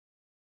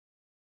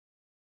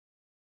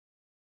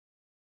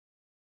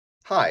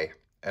Hi,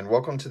 and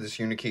welcome to this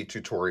UniKey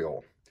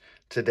tutorial.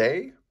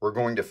 Today, we're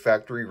going to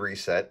factory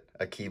reset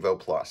a Kevo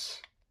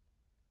Plus.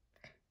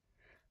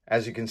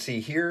 As you can see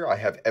here, I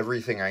have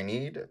everything I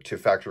need to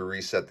factory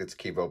reset this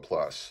Kevo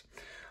Plus.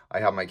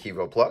 I have my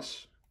Kevo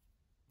Plus.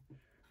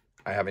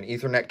 I have an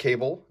Ethernet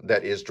cable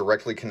that is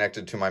directly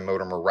connected to my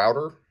modem or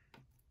router.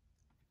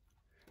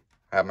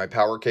 I have my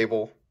power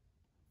cable.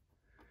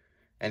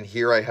 And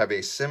here I have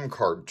a SIM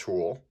card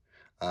tool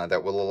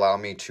that will allow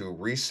me to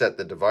reset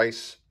the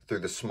device through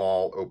the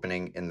small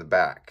opening in the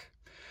back.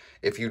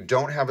 If you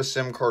don't have a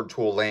SIM card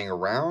tool laying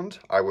around,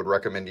 I would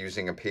recommend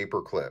using a paper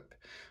clip.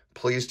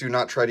 Please do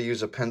not try to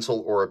use a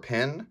pencil or a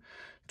pen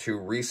to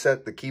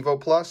reset the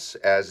Kevo Plus,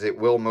 as it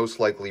will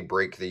most likely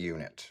break the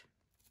unit.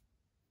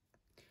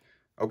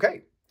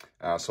 Okay,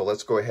 so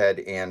let's go ahead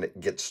and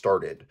get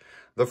started.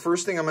 The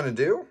first thing I'm going to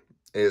do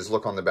is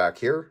look on the back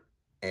here,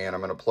 and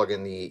I'm going to plug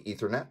in the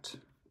Ethernet.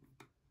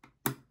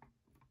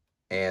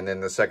 And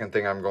then the second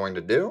thing I'm going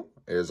to do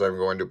is I'm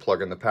going to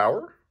plug in the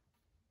power.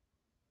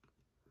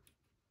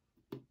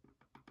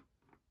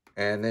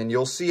 And then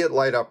you'll see it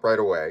light up right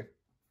away.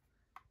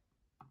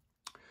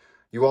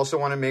 You also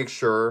want to make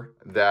sure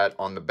that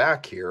on the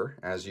back here,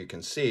 as you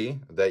can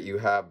see, that you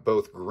have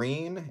both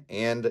green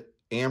and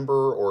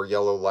amber or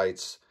yellow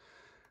lights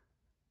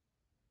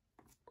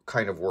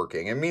kind of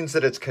working. It means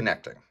that it's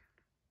connecting.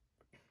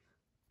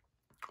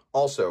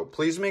 Also,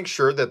 please make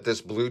sure that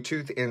this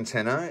Bluetooth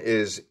antenna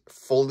is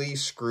fully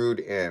screwed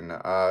in.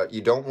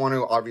 You don't want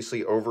to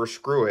obviously over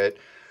screw it,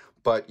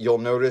 but you'll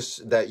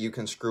notice that you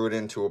can screw it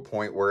into a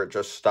point where it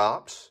just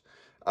stops.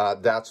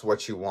 That's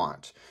what you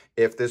want.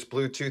 If this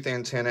Bluetooth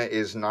antenna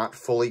is not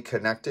fully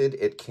connected,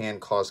 it can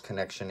cause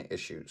connection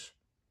issues.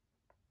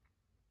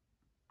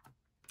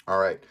 All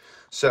right,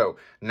 so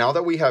now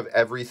that we have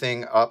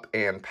everything up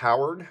and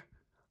powered,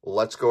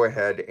 let's go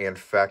ahead and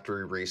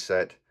factory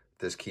reset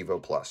this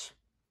Kevo Plus.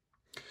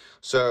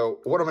 So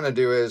what I'm going to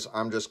do is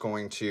I'm just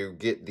going to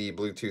get the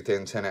Bluetooth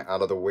antenna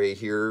out of the way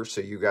here so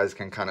you guys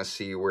can kind of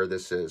see where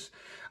this is.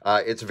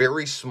 It's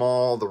very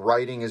small. The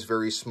writing is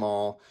very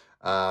small,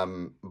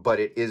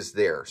 but it is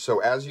there. So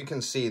as you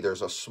can see,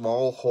 there's a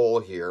small hole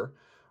here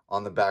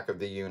on the back of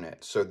the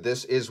unit. So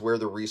this is where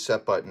the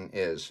reset button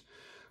is.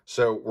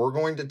 So we're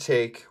going to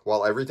take,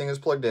 while everything is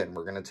plugged in,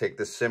 we're going to take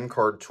the SIM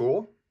card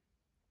tool,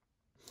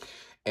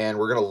 and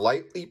we're going to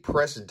lightly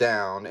press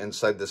down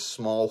inside this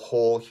small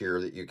hole here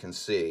that you can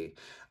see.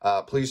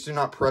 Please do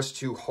not press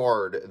too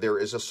hard. There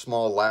is a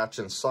small latch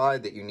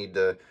inside that you need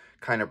to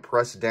kind of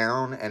press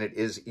down, and it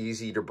is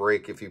easy to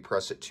break if you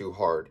press it too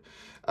hard.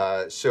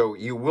 So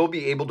you will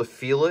be able to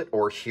feel it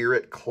or hear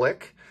it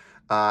click,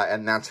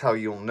 and that's how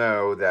you'll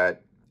know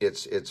that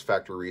it's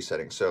factory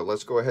resetting. So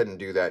let's go ahead and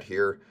do that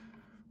here.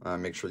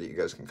 Make sure that you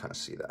guys can kind of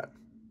see that.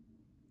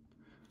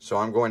 So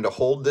I'm going to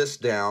hold this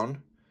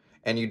down.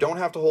 And you don't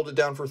have to hold it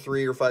down for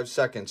 3 or 5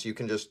 seconds. You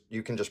can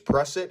just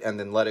press it and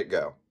then let it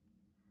go.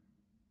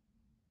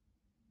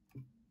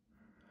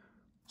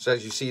 So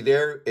as you see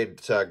there,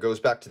 it goes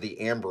back to the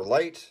amber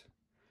light,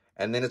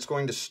 and then it's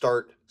going to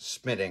start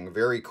spinning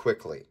very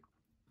quickly.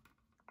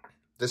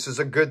 This is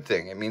a good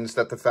thing. It means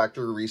that the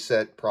factory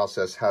reset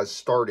process has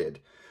started.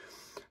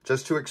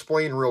 Just to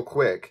explain real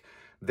quick,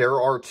 there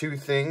are 2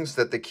 things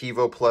that the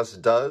Kevo Plus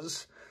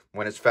does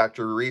when it's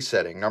factory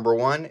resetting. Number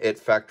 1, it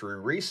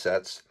factory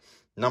resets.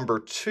 Number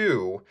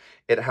 2,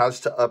 it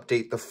has to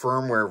update the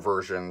firmware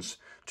versions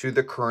to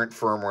the current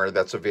firmware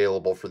that's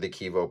available for the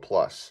Kevo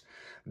Plus.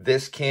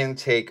 This can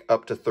take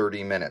up to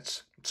 30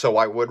 minutes. So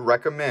I would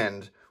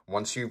recommend,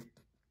 once you've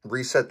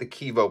reset the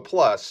Kevo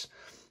Plus,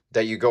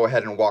 that you go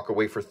ahead and walk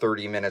away for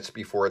 30 minutes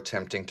before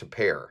attempting to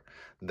pair.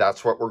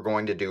 That's what we're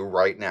going to do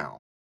right now.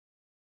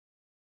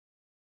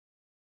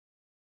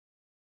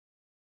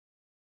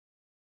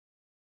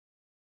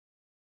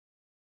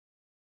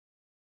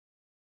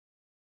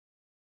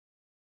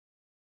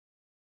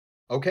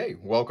 Okay,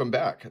 welcome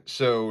back.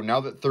 So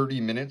now that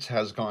 30 minutes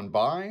has gone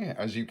by,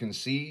 as you can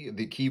see,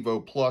 the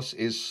Kevo Plus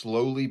is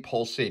slowly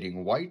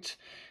pulsating white,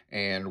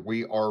 and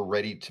we are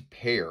ready to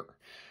pair.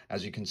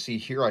 As you can see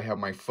here, I have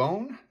my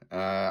phone,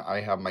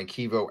 I have my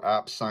Kevo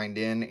app signed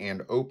in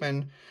and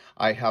open,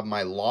 I have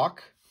my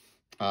lock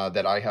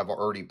that I have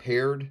already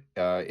paired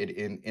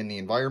in the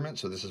environment,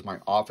 so this is my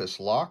office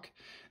lock.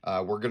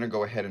 We're going to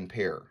go ahead and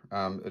pair.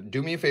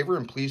 Do me a favor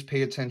and please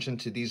pay attention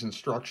to these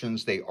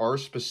instructions. They are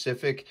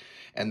specific,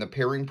 and the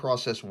pairing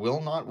process will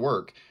not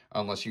work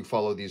unless you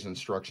follow these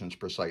instructions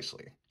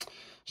precisely.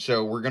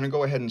 So we're going to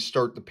go ahead and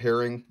start the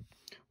pairing.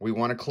 We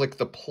want to click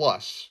the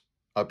plus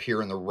up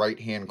here in the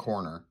right-hand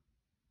corner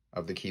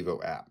of the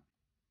Kevo app.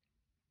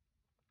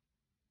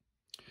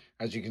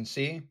 As you can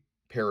see,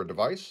 pair a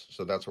device,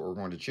 so that's what we're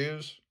going to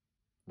choose.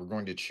 We're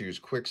going to choose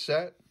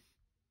Kwikset.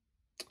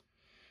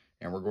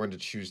 And we're going to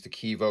choose the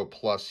Kevo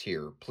Plus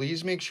here.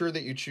 Please make sure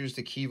that you choose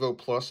the Kevo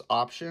Plus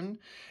option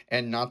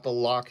and not the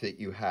lock that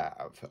you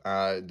have.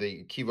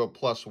 The Kevo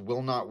Plus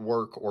will not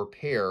work or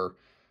pair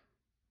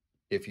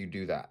if you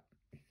do that.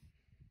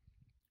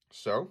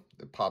 So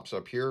it pops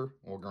up here.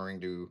 We're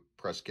going to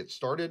press get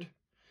started.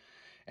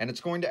 And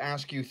it's going to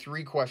ask you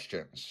 3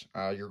 questions.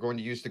 You're going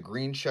to use the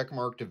green check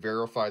mark to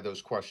verify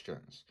those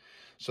questions.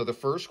 So the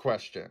first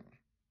question,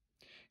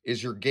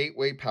 is your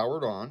gateway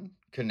powered on,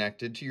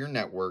 connected to your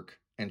network,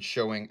 and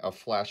showing a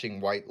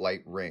flashing white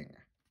light ring?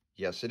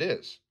 Yes, it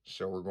is.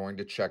 So we're going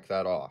to check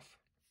that off.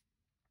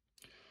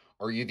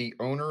 Are you the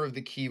owner of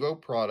the Kevo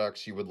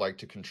products you would like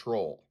to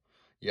control?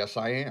 Yes,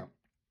 I am.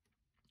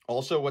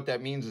 Also, what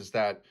that means is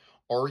that,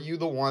 are you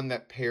the one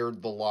that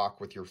paired the lock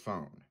with your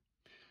phone?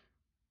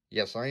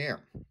 Yes, I am.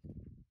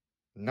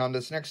 Now,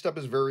 this next step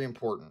is very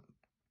important.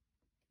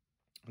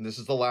 And this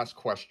is the last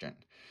question.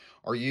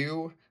 Are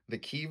the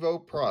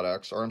Kevo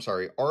products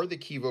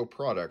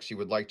you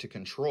would like to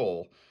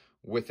control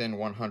within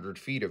 100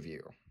 feet of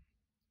you?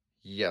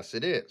 Yes,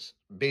 it is.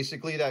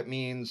 Basically, that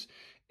means,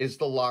 is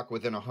the lock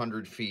within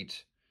 100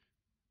 feet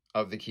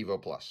of the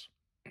Kevo Plus?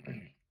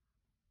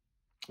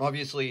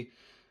 Obviously,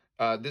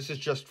 this is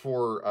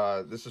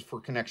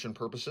for connection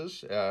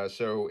purposes.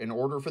 So in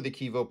order for the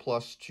Kevo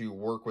Plus to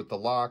work with the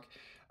lock,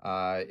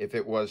 if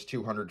it was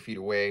 200 feet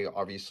away,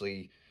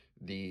 obviously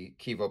the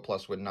Kevo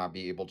Plus would not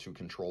be able to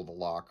control the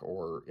lock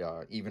or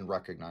even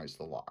recognize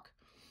the lock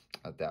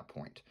at that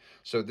point.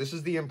 So this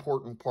is the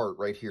important part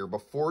right here.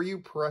 Before you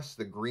press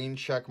the green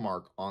check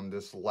mark on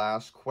this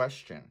last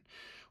question,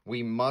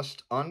 we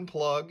must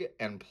unplug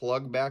and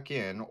plug back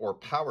in or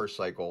power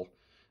cycle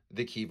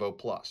the Kevo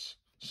Plus.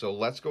 So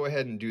let's go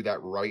ahead and do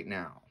that right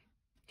now.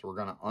 So we're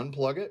going to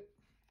unplug it.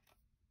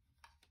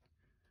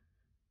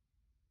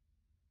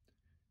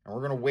 And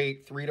we're going to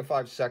wait 3 to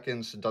 5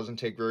 seconds. It doesn't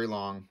take very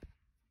long.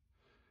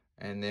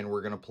 And then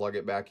we're going to plug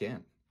it back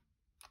in.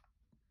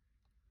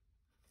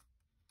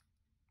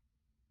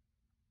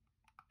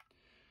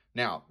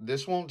 Now,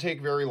 this won't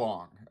take very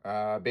long.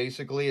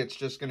 Basically, it's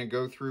just going to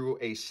go through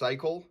a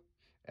cycle,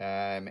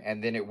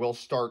 and then it will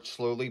start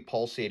slowly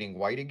pulsating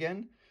white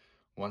again.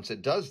 Once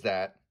it does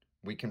that,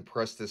 we can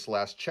press this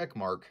last check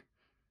mark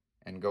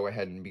and go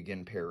ahead and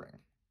begin pairing.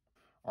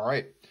 All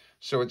right,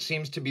 so it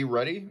seems to be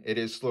ready. It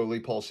is slowly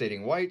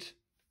pulsating white,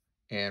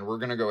 and we're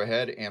going to go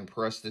ahead and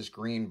press this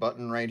green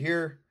button right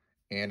here,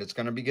 and it's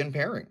going to begin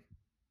pairing.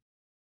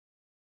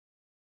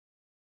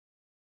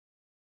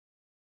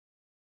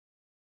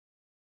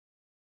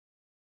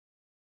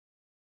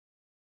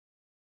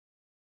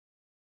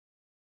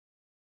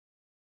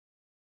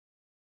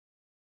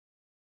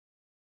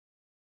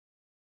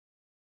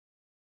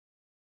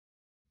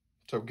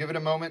 So give it a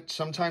moment.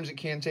 Sometimes it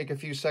can take a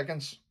few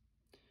seconds.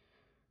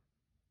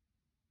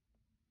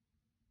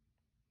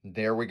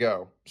 There we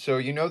go. So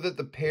you know that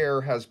the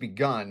pair has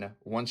begun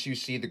once you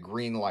see the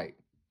green light.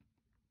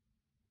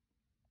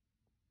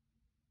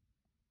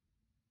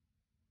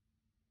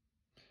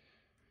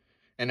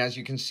 And as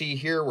you can see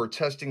here, we're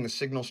testing the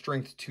signal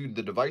strength to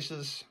the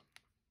devices.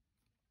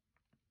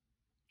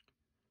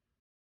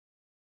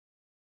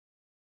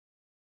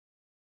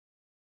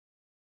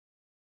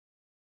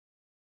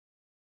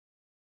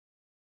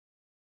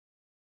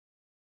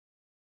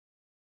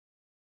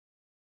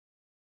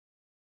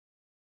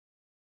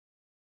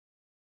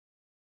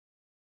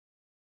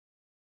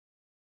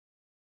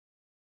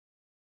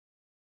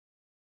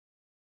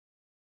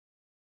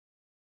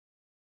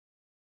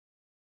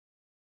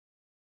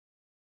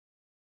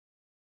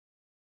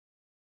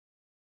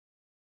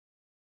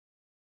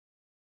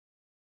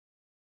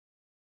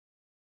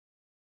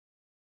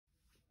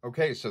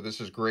 Okay, so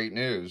this is great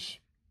news.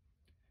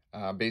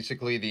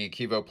 Basically, the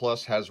Kevo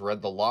Plus has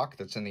read the lock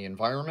that's in the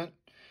environment.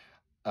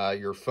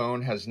 Your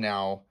phone has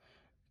now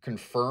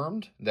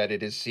confirmed that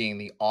it is seeing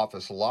the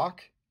office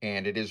lock,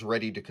 and it is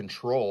ready to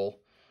control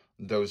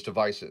those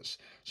devices.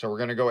 So we're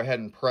going to go ahead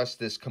and press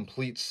this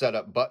complete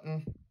setup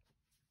button.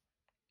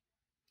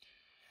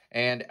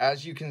 And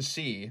as you can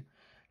see,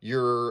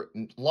 your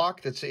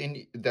lock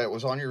that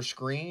was on your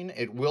screen,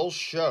 it will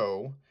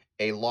show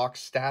a lock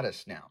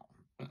status now.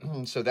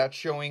 So that's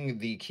showing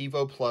the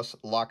Kevo Plus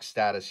lock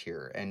status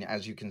here. And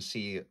as you can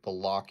see, the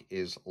lock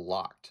is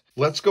locked.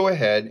 Let's go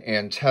ahead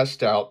and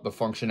test out the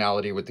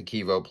functionality with the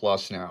Kevo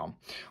Plus now.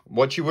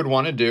 What you would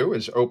want to do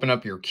is open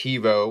up your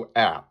Kevo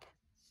app.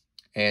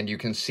 And you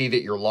can see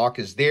that your lock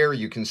is there.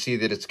 You can see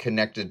that it's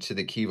connected to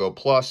the Kevo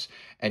Plus,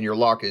 and your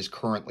lock is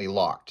currently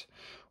locked.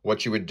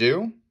 What you would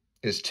do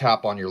is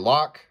tap on your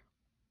lock.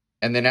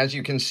 And then as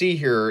you can see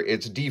here,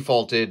 it's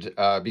defaulted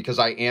because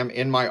I am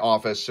in my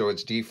office, so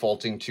it's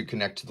defaulting to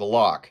connect to the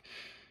lock.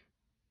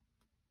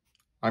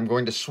 I'm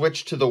going to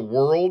switch to the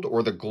world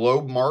or the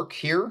globe mark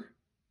here.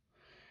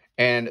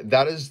 And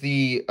that is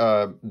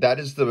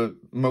the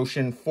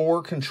motion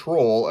for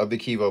control of the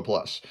Kevo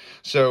Plus.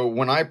 So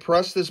when I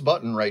press this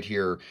button right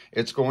here,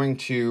 it's going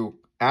to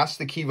ask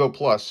the Kevo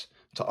Plus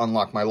to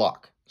unlock my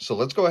lock. So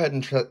let's go ahead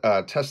and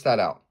test that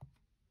out.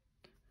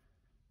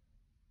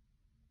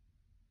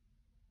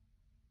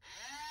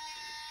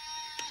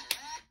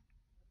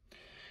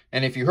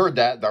 And if you heard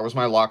that, that was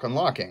my lock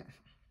unlocking.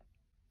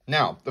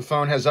 Now, the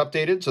phone has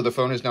updated, so the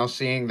phone is now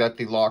seeing that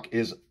the lock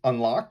is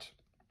unlocked.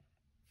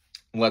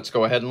 Let's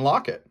go ahead and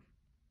lock it.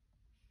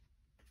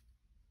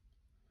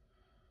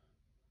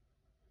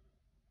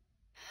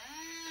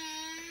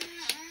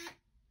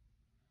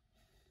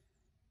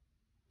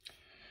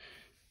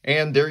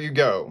 And there you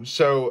go.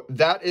 So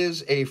that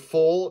is a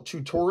full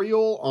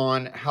tutorial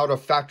on how to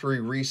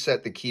factory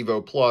reset the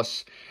Kevo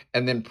Plus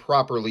and then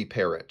properly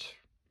pair it.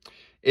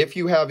 If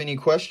you have any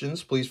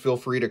questions, please feel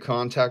free to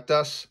contact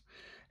us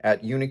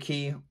at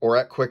UniKey or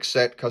at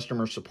Kwikset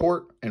customer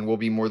support, and we'll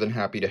be more than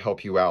happy to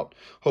help you out.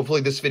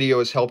 Hopefully this video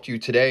has helped you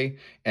today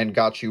and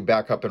got you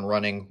back up and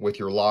running with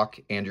your lock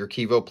and your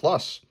Kevo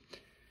Plus.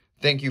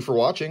 Thank you for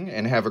watching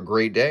and have a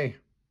great day.